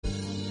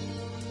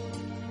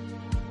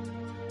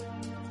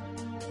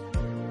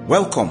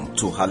Welcome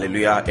to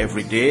Hallelujah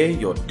Every Day,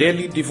 your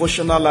daily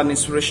devotional and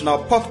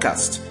inspirational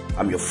podcast.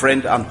 I'm your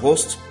friend and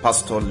host,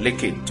 Pastor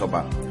Leke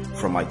Toba.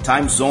 From my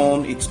time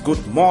zone, it's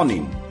good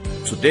morning.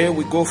 Today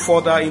we go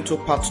further into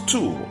part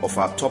 2 of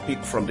our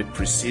topic from the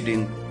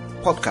preceding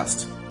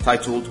podcast,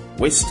 titled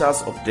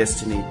Wasters of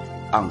Destiny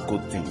and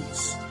Good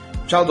Things.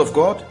 Child of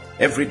God,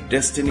 every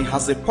destiny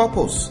has a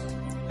purpose.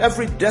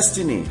 Every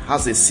destiny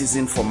has a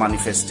season for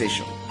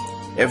manifestation.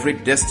 Every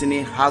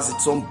destiny has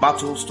its own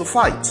battles to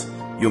fight.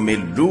 You may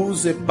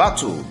lose a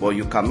battle, but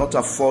you cannot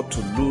afford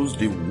to lose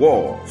the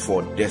war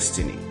for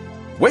destiny.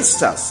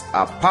 Wasters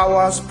are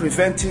powers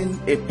preventing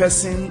a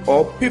person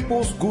or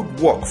people's good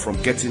work from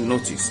getting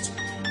noticed.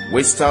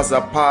 Wasters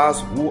are powers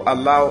who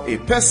allow a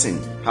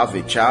person have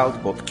a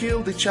child but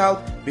kill the child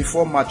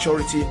before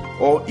maturity,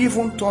 or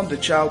even turn the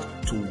child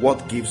to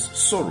what gives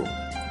sorrow.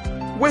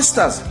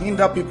 Wasters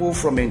hinder people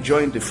from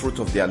enjoying the fruit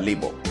of their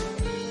labor.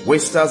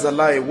 Wasters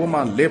allow a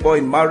woman labor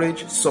in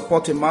marriage,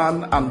 support a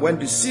man, and when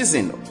the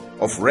season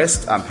of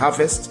rest and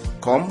harvest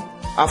come,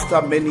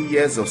 after many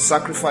years of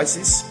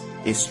sacrifices,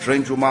 a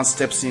strange woman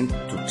steps in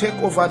to take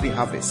over the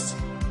harvest.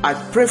 I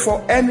pray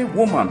for any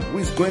woman who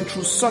is going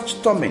through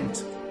such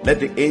torment.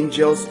 Let the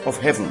angels of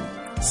heaven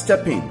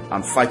step in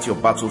and fight your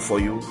battle for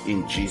you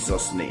in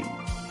Jesus' name.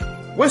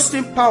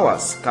 Wasting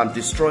powers can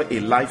destroy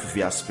a life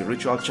via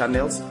spiritual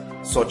channels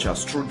such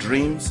as through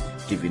dreams,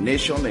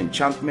 divination,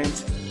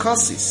 enchantment,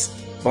 curses,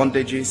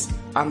 bondages,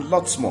 and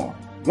lots more.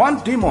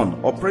 One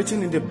demon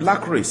operating in the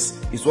black race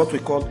is what we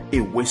call a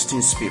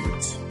wasting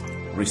spirit.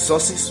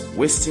 Resources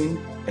wasting,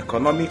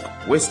 economic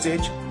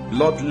wastage,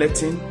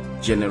 bloodletting,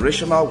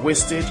 generational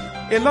wastage,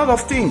 a lot of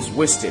things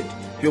wasted,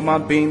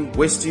 human being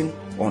wasting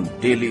on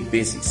daily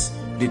basis.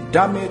 The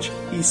damage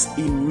is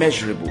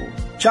immeasurable.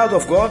 Child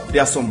of God,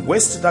 there are some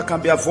wastes that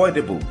can be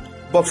avoidable,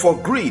 but for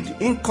greed,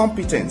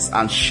 incompetence,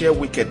 and sheer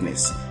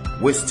wickedness,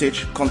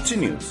 wastage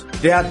continues.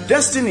 There are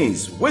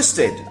destinies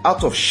wasted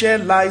out of sheer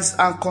lies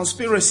and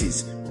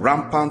conspiracies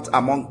rampant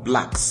among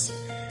blacks.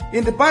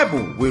 In the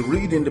Bible, we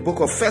read in the book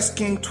of 1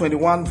 Kings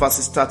 21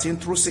 verses 13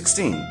 through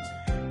 16.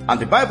 And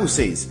the Bible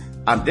says,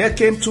 "And there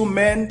came 2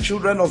 men,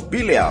 children of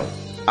Belial,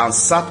 and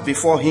sat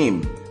before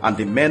him. And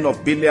the men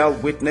of Belial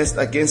witnessed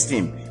against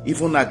him,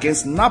 even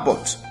against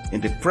Naboth, in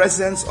the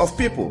presence of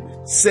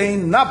people,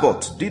 saying,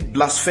 Naboth did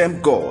blaspheme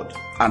God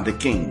and the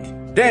king.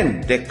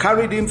 Then they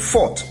carried him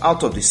forth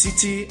out of the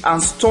city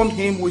and stoned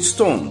him with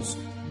stones,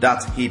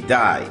 that he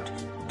died.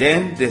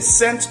 Then they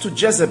sent to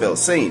Jezebel,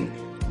 saying,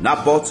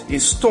 Naboth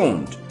is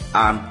stoned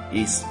and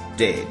is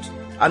dead.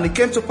 And it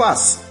came to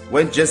pass,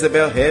 when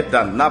Jezebel heard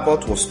that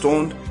Naboth was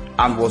stoned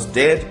and was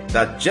dead,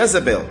 that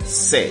Jezebel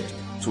said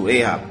to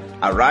Ahab,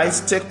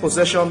 Arise, take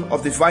possession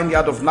of the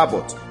vineyard of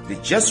Naboth, the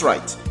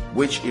Jezreelite,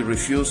 which he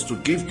refused to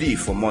give thee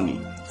for money.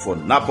 For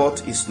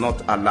Naboth is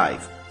not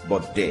alive,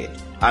 but dead.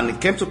 And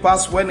it came to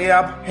pass, when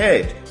Ahab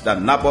heard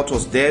that Naboth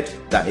was dead,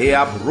 that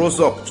Ahab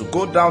rose up to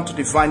go down to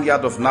the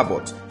vineyard of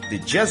Naboth, the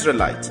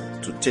Jezreelite,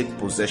 to take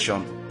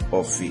possession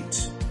of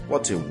it."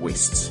 What a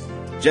waste.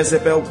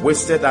 Jezebel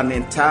wasted an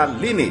entire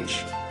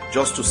lineage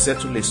just to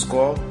settle a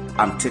score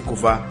and take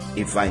over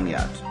a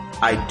vineyard.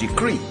 I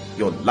decree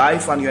your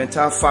life and your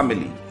entire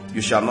family,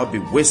 you shall not be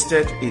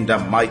wasted in the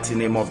mighty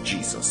name of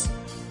Jesus.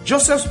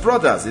 Joseph's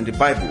brothers in the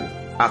Bible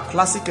are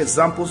classic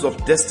examples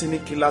of destiny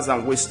killers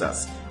and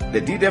wasters. They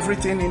did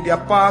everything in their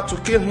power to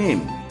kill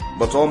him,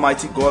 but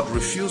Almighty God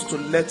refused to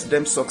let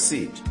them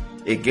succeed.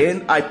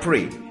 Again, I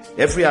pray,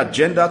 every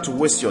agenda to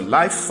waste your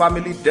life,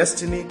 family,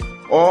 destiny,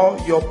 or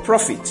your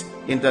profit,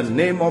 in the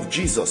name of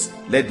Jesus,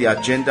 let the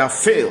agenda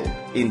fail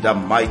in the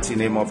mighty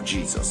name of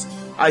Jesus.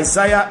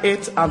 Isaiah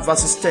 8 and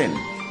verses 10,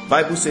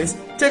 Bible says,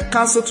 "Take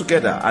counsel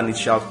together, and it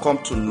shall come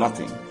to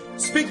nothing.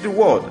 Speak the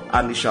word,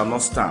 and it shall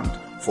not stand,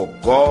 for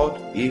God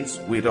is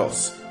with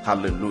us."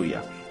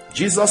 Hallelujah.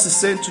 Jesus is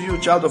saying to you,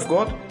 child of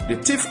God, the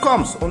thief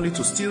comes only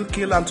to steal,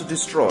 kill, and to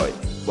destroy.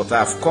 But I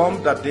have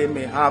come that they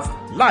may have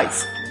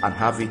life and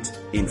have it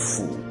in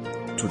full.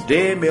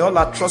 Today, may all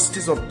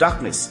atrocities of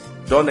darkness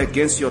done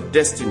against your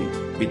destiny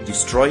be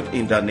destroyed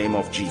in the name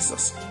of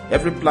Jesus.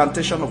 Every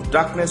plantation of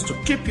darkness to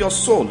keep your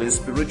soul in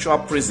spiritual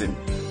prison,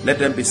 let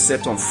them be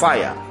set on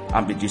fire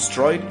and be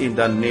destroyed in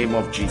the name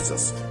of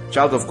Jesus.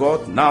 Child of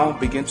God, now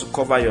begin to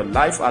cover your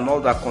life and all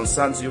that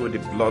concerns you with the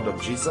blood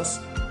of Jesus.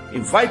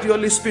 Invite the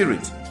Holy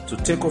Spirit to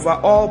take over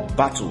all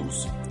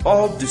battles,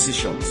 all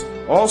decisions,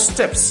 all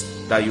steps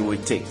that you will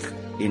take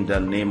in the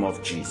name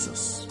of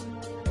Jesus.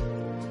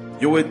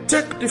 You will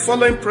take the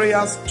following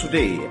prayers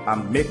today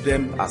and make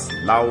them as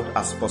loud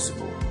as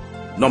possible.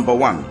 Number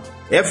 1,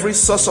 every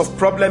source of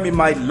problem in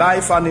my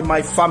life and in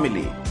my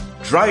family,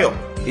 dry up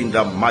in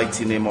the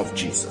mighty name of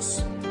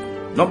Jesus.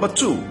 Number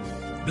 2,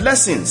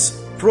 blessings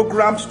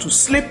programmed to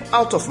slip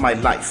out of my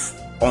life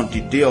on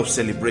the day of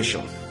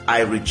celebration,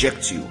 I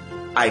reject you.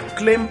 I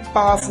claim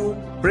powerful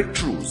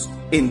breakthroughs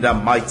in the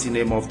mighty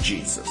name of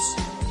Jesus.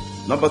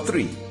 Number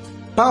 3,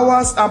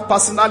 powers and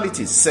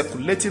personalities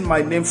circulating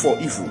my name for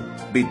evil,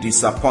 be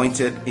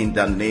disappointed in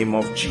the name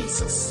of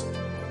Jesus.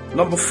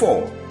 Number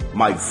 4,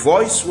 my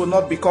voice will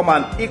not become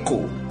an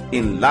echo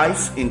in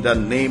life in the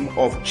name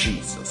of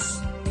Jesus.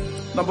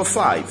 Number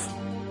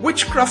 5,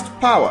 witchcraft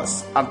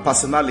powers and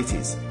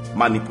personalities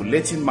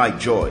manipulating my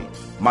joy,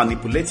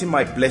 manipulating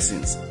my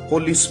blessings.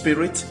 Holy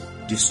Spirit,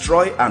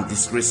 destroy and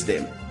disgrace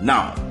them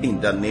now in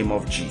the name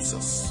of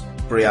Jesus.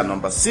 Prayer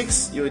number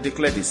 6, you will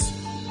declare this.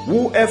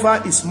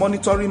 Whoever is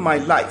monitoring my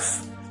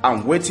life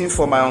and waiting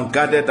for my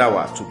unguided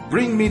hour to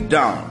bring me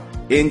down,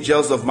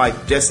 angels of my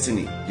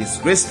destiny,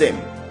 disgrace them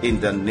in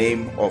the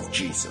name of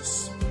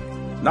Jesus.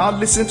 Now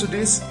listen to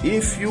this.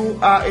 If you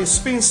are a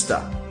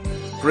spinster,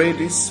 pray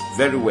this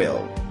very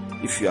well.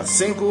 If you are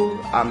single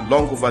and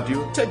long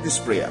overdue, take this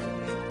prayer.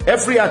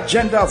 Every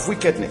agenda of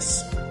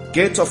wickedness,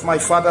 gate of my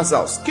father's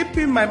house,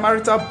 keeping my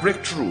marital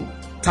breakthrough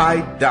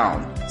tied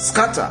down,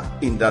 scatter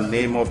in the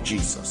name of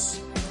Jesus.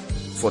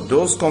 For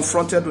those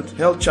confronted with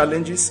health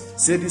challenges,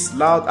 say this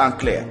loud and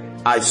clear.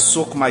 I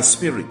soak my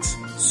spirit,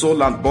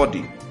 soul and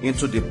body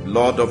into the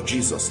blood of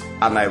Jesus,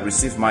 and I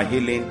receive my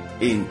healing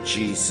in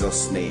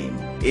Jesus' name.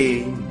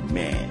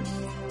 Amen.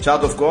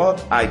 Child of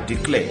God, I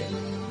declare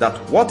that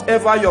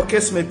whatever your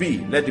case may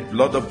be, let the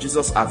blood of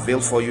Jesus avail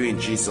for you in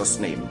Jesus'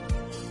 name.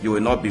 You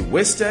will not be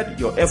wasted.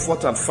 Your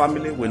effort and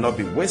family will not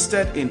be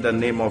wasted in the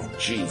name of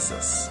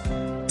Jesus.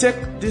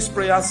 Take these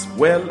prayers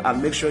well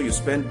and make sure you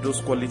spend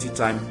those quality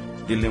time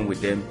dealing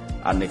with them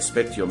and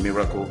expect your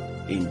miracle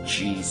in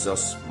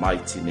Jesus'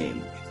 mighty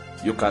name.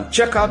 You can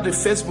check out the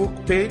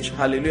Facebook page,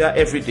 Hallelujah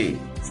Everyday,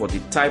 for the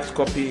typed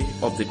copy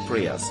of the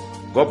prayers.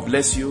 God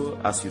bless you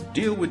as you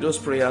deal with those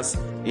prayers.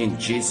 In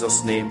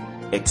Jesus' name,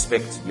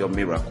 expect your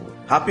miracle.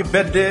 Happy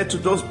birthday to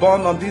those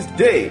born on this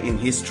day in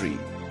history.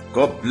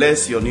 God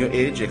bless your new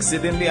age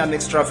exceedingly and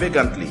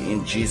extravagantly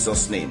in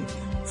Jesus' name.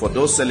 For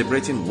those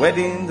celebrating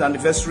weddings,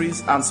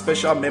 anniversaries, and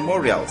special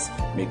memorials,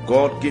 may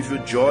God give you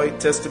joy,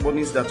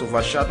 testimonies that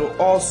overshadow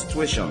all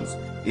situations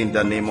in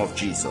the name of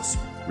Jesus.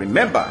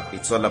 Remember,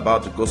 it's all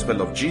about the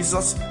gospel of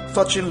Jesus,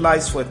 touching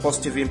lives for a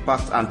positive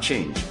impact and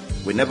change.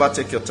 We never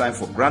take your time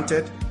for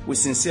granted. We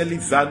sincerely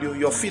value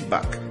your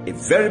feedback. A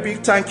very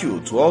big thank you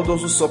to all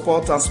those who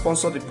support and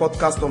sponsor the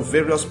podcast on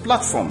various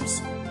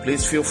platforms.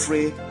 Please feel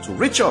free to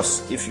reach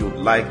us if you would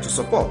like to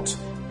support.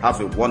 Have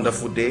a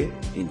wonderful day.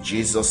 In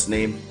Jesus'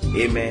 name,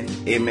 amen,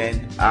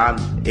 amen,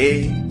 and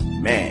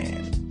amen.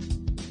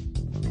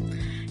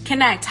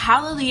 Connect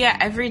Hallelujah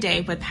every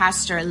day with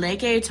Pastor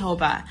Leke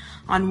Toba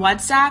on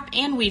WhatsApp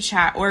and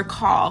WeChat or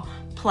call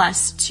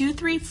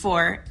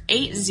 +234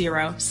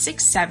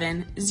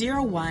 8067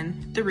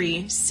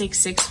 013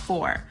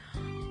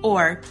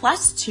 or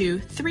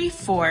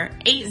 +234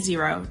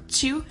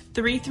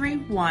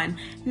 802331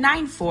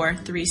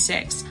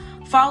 9436.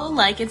 Follow,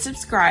 like, and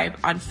subscribe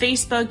on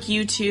Facebook,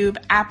 YouTube,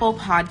 Apple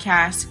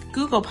Podcasts,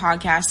 Google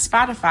Podcasts,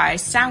 Spotify,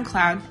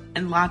 SoundCloud,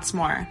 and lots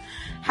more.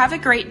 Have a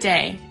great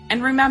day,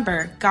 and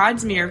remember,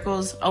 God's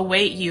miracles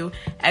await you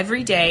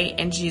every day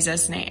in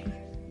Jesus' name.